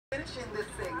in this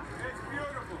thing. It's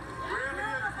beautiful. Really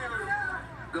is beautiful.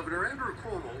 Governor Andrew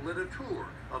Cuomo led a tour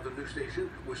of the new station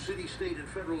with city, state, and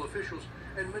federal officials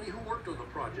and many who worked on the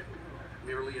project.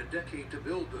 Nearly a decade to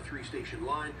build the three-station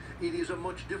line, it is a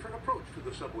much different approach to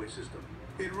the subway system.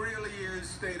 It really is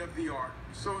state-of-the-art.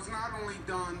 So it's not only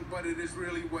done, but it is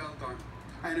really well done.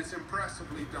 And it's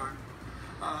impressively done.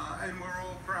 And we're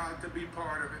all proud to be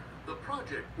part of it. The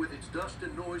project, with its dust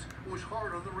and noise, was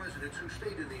hard on the residents who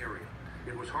stayed in the area.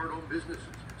 It was hard on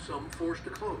businesses, some forced to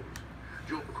close.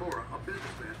 Joe Pecora, a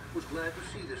businessman, was glad to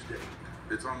see this day.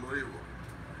 It's unbelievable.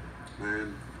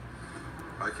 And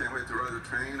I can't wait to ride the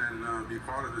train and be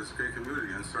part of this great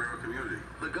community and serve our community.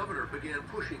 The governor began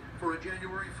pushing for a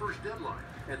January 1st deadline,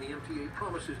 and the MTA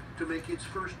promises to make its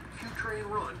first Q-train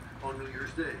run on New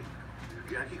Year's Day.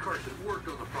 Jackie Carson worked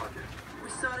on the project.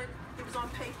 We started, it was on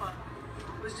paper.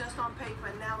 It was just on paper,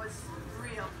 and now it's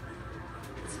real.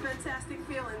 It's fantastic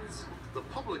feelings. The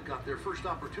public got their first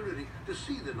opportunity to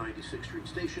see the 96th Street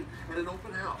station at an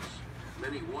open house,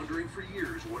 many wondering for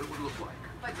years what it would look like.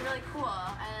 But it's really cool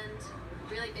and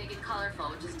really big and colorful,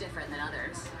 which is different than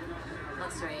others.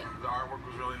 Looks great. The artwork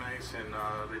was really nice, and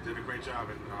they did a great job,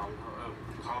 and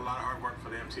a lot of hard work for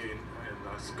the MTA, and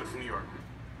it's good for New York.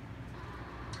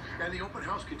 And the open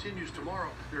house continues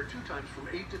tomorrow. There are 2 times from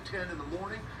 8 to 10 in the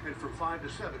morning and from 5 to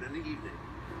 7 in the evening.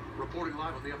 Reporting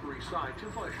live on the Upper East Side,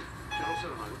 Tim Fleischer, Channel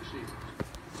 7 Eyewitness News.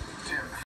 Tim.